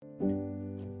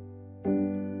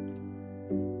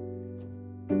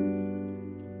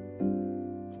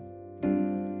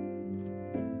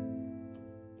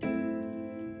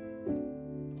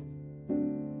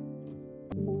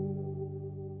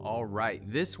right,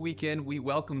 this weekend we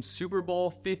welcome Super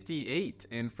Bowl 58,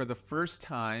 and for the first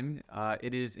time,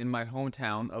 it is in my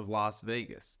hometown of Las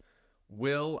Vegas.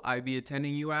 Will I be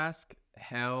attending, you ask?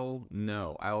 Hell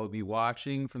no. I will be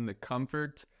watching from the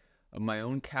comfort of my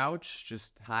own couch,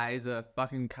 just high as a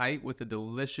fucking kite with a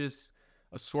delicious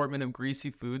assortment of greasy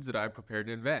foods that I prepared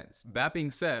in advance. That being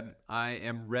said, I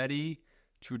am ready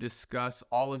to discuss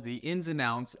all of the ins and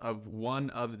outs of one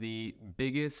of the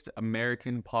biggest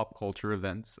American pop culture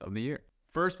events of the year.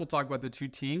 First, we'll talk about the two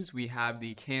teams. We have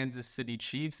the Kansas City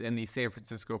Chiefs and the San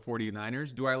Francisco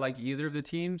 49ers. Do I like either of the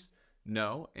teams?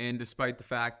 No. And despite the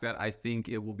fact that I think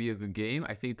it will be a good game,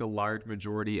 I think the large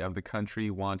majority of the country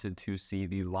wanted to see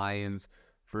the Lions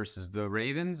versus the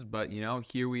Ravens. But,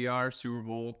 here we are, Super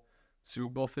Bowl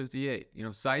 58.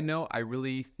 Side note, I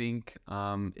really think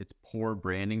it's poor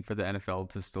branding for the NFL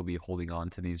to still be holding on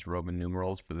to these Roman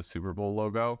numerals for the Super Bowl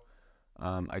logo.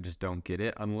 I just don't get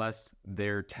it. Unless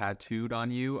they're tattooed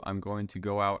on you, I'm going to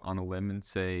go out on a limb and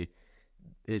say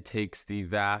it takes the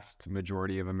vast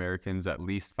majority of Americans at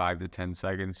least 5 to 10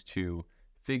 seconds to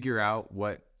figure out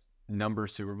what number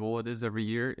Super Bowl it is every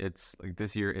year. It's like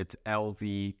this year, it's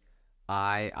LV.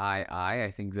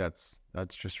 I think that's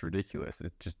just ridiculous.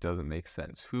 It just doesn't make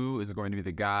sense. Who is going to be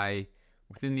the guy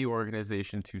within the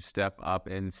organization to step up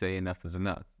and say enough is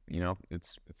enough?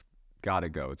 It's got to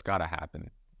go. It's got to happen.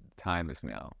 Time is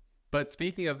now. But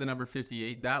speaking of the number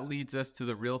 58, that leads us to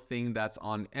the real thing that's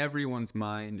on everyone's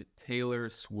mind, Taylor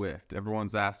Swift.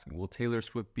 Everyone's asking, will Taylor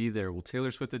Swift be there? Will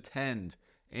Taylor Swift attend?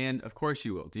 And of course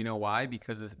you will. Do you know why?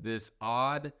 Because of this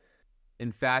odd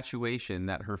infatuation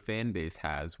that her fan base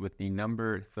has with the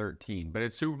number 13. But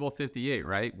it's Super Bowl 58,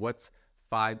 right? What's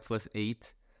 5 plus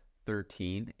 8?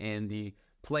 13. And the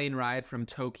plane ride from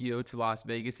Tokyo to Las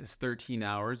Vegas is 13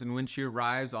 hours. And when she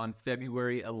arrives on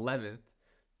February 11th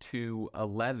to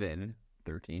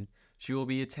 13, she will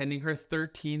be attending her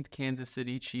 13th Kansas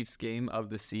City Chiefs game of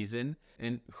the season.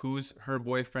 And who's her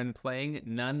boyfriend playing?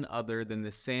 None other than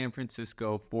the San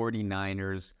Francisco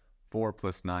 49ers. 4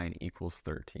 plus 9 equals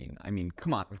 13. I mean,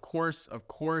 come on. Of course,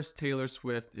 Taylor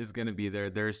Swift is going to be there.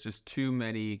 There's just too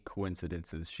many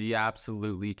coincidences. She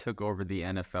absolutely took over the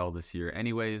NFL this year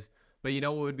anyways. But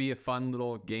what would be a fun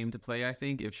little game to play, I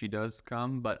think, if she does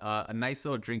come? But a nice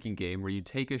little drinking game where you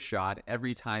take a shot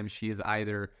every time she is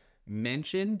either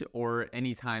mentioned or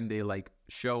anytime they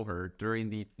show her during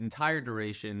the entire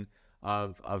duration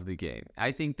of the game.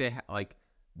 I think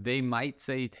they might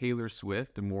say Taylor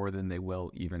Swift more than they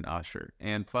will even Usher.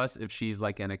 And plus, if she's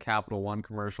in a Capital One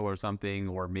commercial or something,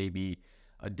 or maybe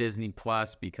a Disney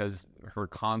Plus because her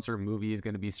concert movie is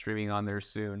going to be streaming on there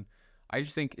soon, I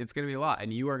just think it's going to be a lot.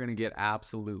 And you are going to get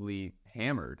absolutely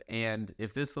hammered. And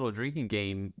if this little drinking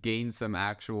game gains some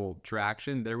actual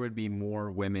traction, there would be more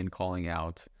women calling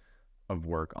out of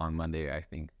work on Monday, I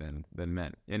think, than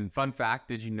men. And fun fact,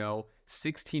 did you know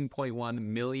 16.1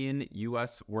 million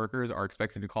U.S. workers are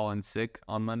expected to call in sick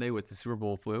on Monday with the Super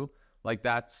Bowl flu?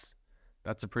 That's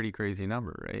a pretty crazy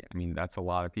number, right? I mean, that's a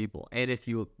lot of people. And if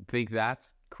you think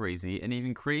that's crazy, an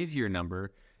even crazier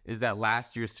number is that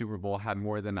last year's Super Bowl had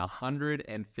more than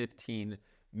 115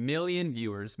 million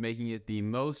viewers, making it the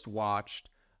most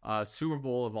watched Super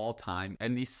Bowl of all time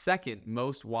and the second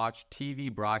most watched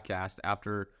TV broadcast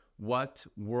after what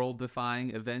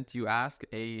world-defying event, you ask?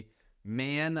 A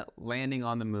man landing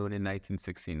on the moon in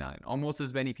 1969. Almost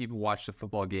as many people watched a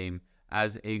football game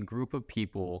as a group of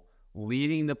people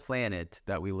leaving the planet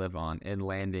that we live on and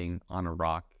landing on a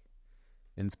rock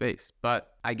in space.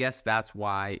 But I guess that's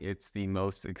why it's the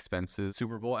most expensive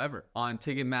Super Bowl ever. On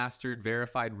Ticketmaster,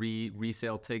 verified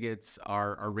resale tickets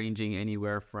are ranging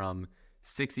anywhere from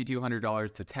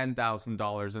 $6,200 to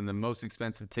 $10,000, and the most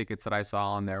expensive tickets that I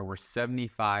saw on there were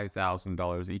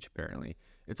 $75,000 each, apparently.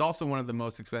 It's also one of the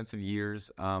most expensive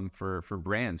years for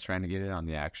brands trying to get in on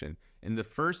the action. In the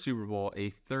first Super Bowl,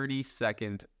 a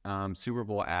 30-second Super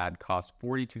Bowl ad cost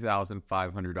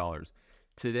 $42,500.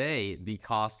 Today, the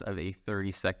cost of a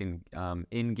 30-second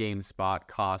in-game spot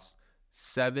costs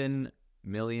 $7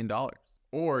 million.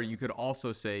 Or you could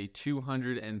also say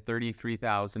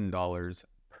 $233,000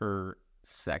 per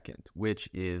second, which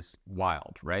is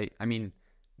wild, right? I mean,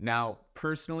 now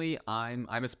personally, I'm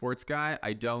a sports guy.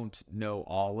 I don't know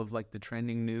all of the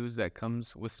trending news that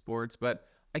comes with sports, but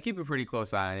I keep a pretty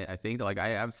close eye on it. I think I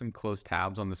have some close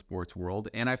tabs on the sports world,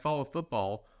 and I follow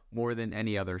football more than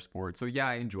any other sport. So yeah,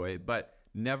 I enjoy it, but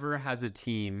never has a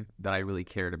team that I really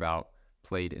cared about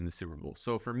played in the Super Bowl.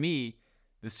 So for me,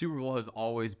 the Super Bowl has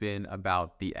always been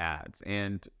about the ads,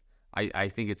 and I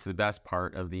think it's the best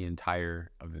part of the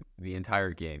entire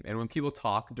game. And when people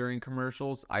talk during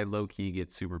commercials, I low-key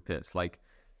get super pissed.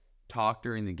 talk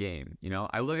during the game. You know,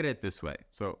 I look at it this way,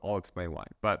 so I'll explain why.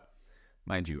 But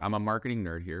mind you, I'm a marketing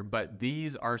nerd here, but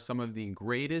these are some of the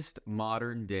greatest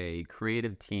modern day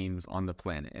creative teams on the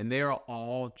planet. And they are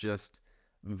all just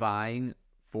vying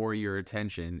for your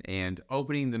attention and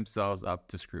opening themselves up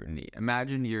to scrutiny.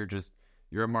 Imagine you're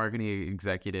a marketing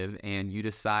executive and you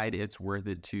decide it's worth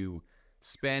it to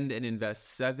spend and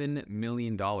invest $7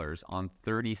 million on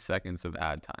 30 seconds of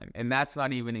ad time. And that's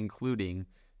not even including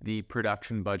the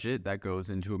production budget that goes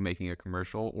into making a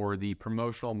commercial or the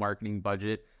promotional marketing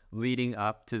budget leading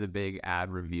up to the big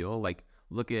ad reveal. Like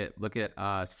look at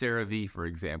CeraVe, for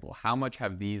example. How much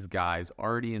have these guys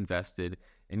already invested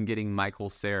in getting Michael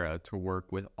Cera to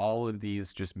work with all of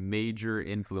these just major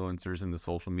influencers in the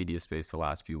social media space the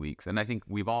last few weeks? And I think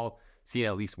we've all seen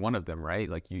at least one of them, right?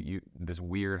 Like you this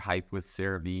weird hype with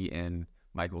CeraVe and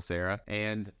Michael Cera,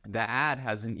 and that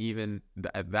hasn't even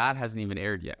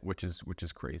aired yet, which is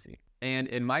crazy. And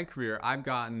in my career, I've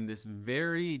gotten this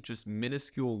very just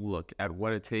minuscule look at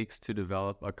what it takes to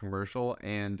develop a commercial,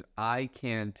 and I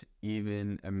can't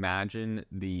even imagine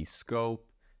the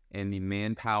scope and the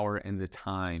manpower and the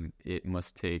time it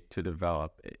must take to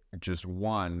develop just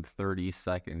one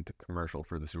 30-second commercial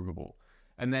for the Super Bowl.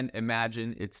 And then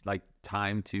imagine it's like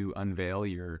time to unveil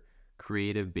your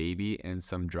creative baby and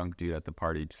some drunk dude at the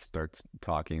party just starts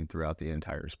talking throughout the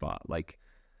entire spot. Like,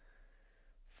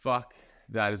 fuck,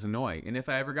 that is annoying. And if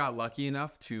I ever got lucky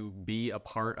enough to be a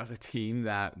part of a team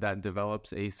that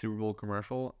develops a Super Bowl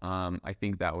commercial, I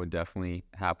think that would definitely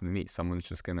happen to me. Someone's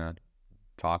just going to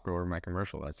talk over my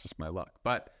commercial. That's just my luck.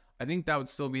 But I think that would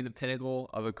still be the pinnacle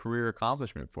of a career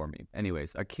accomplishment for me.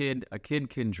 Anyways, a kid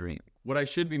can dream. What I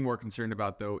should be more concerned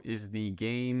about, though, is the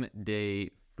game day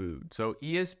food. So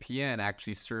ESPN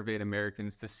actually surveyed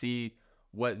Americans to see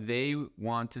what they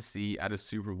want to see at a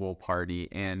Super Bowl party,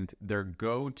 and their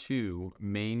go-to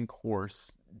main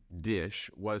course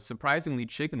dish was surprisingly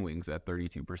chicken wings at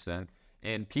 32%.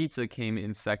 And pizza came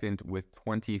in second with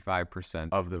 25%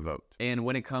 of the vote. And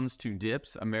when it comes to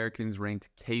dips, Americans ranked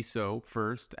queso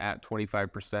first at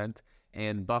 25%,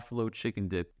 and buffalo chicken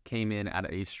dip came in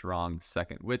at a strong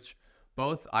second, which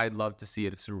both I'd love to see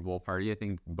at a Super Bowl party. I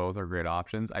think both are great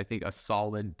options. I think a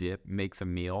solid dip makes a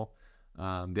meal.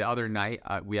 The other night,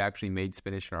 we actually made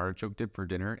spinach and artichoke dip for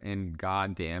dinner, and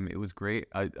goddamn, it was great.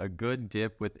 A good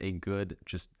dip with a good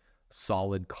just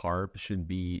solid carb should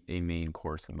be a main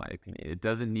course, in my opinion. It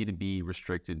doesn't need to be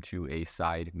restricted to a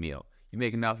side meal. You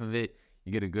make enough of it,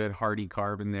 you get a good hearty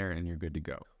carb in there, and you're good to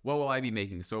go. What will I be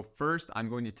making? So first, I'm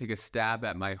going to take a stab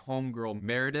at my homegirl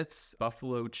Meredith's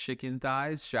buffalo chicken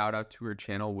thighs. Shout out to her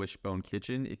channel, Wishbone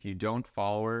Kitchen. If you don't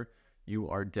follow her, you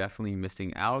are definitely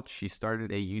missing out. She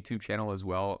started a YouTube channel as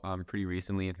well pretty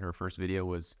recently, and her first video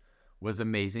was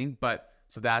amazing.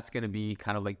 So that's going to be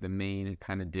kind of like the main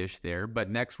kind of dish there. But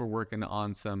next we're working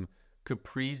on some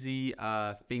caprese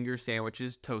finger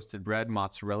sandwiches, toasted bread,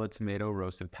 mozzarella, tomato,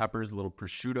 roasted peppers, a little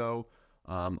prosciutto,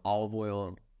 olive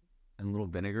oil, and a little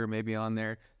vinegar maybe on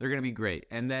there. They're going to be great.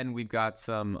 And then we've got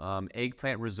some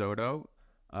eggplant risotto,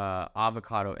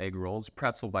 avocado egg rolls,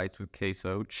 pretzel bites with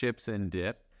queso, chips and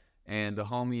dip. And the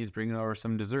homie is bringing over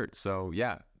some dessert. So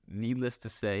yeah, needless to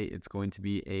say, it's going to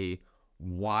be a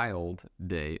wild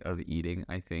day of eating,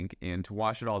 I think. And to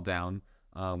wash it all down,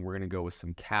 we're going to go with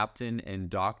some Captain and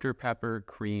Dr. Pepper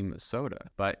cream soda.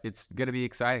 But it's going to be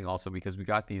exciting also because we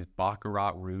got these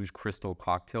Baccarat Rouge crystal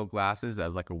cocktail glasses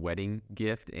as like a wedding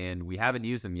gift, and we haven't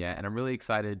used them yet. And I'm really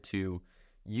excited to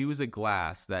use a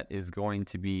glass that is going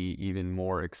to be even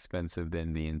more expensive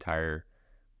than the entire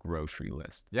grocery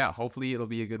list. Yeah, hopefully it'll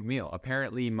be a good meal.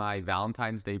 Apparently my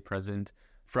Valentine's Day present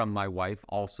from my wife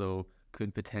also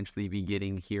could potentially be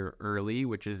getting here early,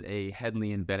 which is a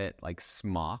Headley and Bennett like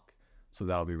smock. So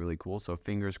that'll be really cool. So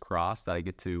fingers crossed that I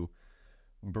get to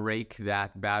break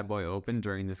that bad boy open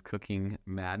during this cooking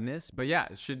madness. But yeah,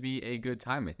 it should be a good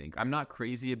time, I think. I'm not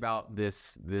crazy about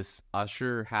this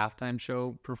Usher halftime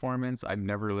show performance. I've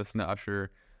never listened to Usher.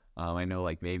 I know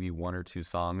like maybe one or two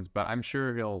songs, but I'm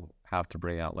sure he'll have to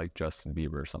bring out like Justin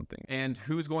Bieber or something. And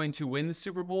who's going to win the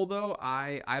Super Bowl though?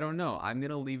 I don't know. I'm going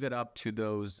to leave it up to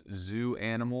those zoo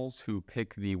animals who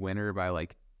pick the winner by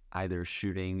like either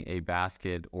shooting a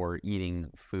basket or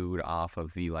eating food off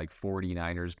of the like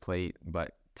 49ers plate.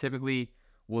 But typically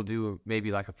we'll do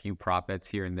maybe like a few prop bets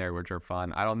here and there, which are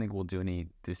fun. I don't think we'll do any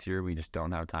this year. We just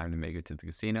don't have time to make it to the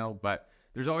casino, but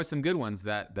there's always some good ones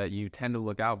that you tend to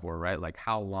look out for, right? Like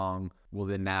how long will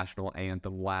the national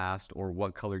anthem last, or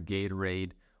what color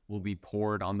Gatorade will be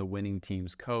poured on the winning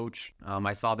team's coach.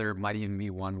 I saw there might even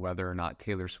be one whether or not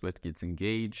Taylor Swift gets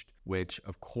engaged, which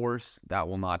of course that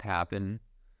will not happen.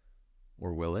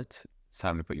 Or will it? it's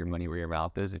time to put your money where your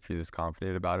mouth is if you're this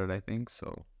confident about it, I think.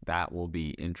 So that will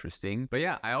be interesting. But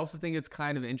yeah, I also think it's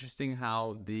kind of interesting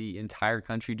how the entire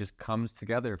country just comes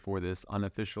together for this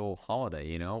unofficial holiday,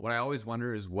 you know? What I always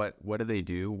wonder is what do they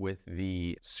do with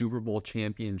the Super Bowl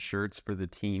champion shirts for the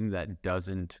team that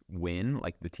doesn't win?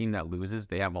 Like the team that loses,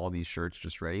 they have all these shirts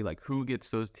just ready. Like who gets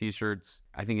those t-shirts?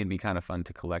 I think it'd be kind of fun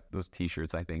to collect those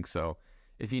t-shirts, I think. So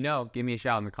if you know, give me a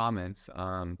shout in the comments.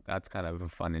 That's kind of a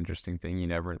fun, interesting thing.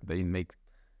 They make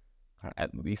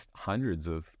at least hundreds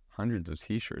of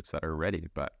t-shirts that are ready,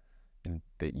 but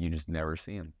that you just never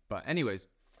see them. But anyways,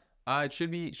 it should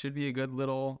be a good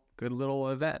little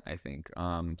event, I think.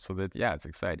 So that, yeah, it's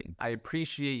exciting. I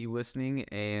appreciate you listening,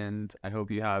 and I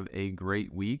hope you have a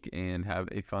great week and have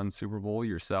a fun Super Bowl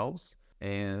yourselves.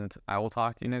 And I will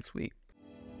talk to you next week.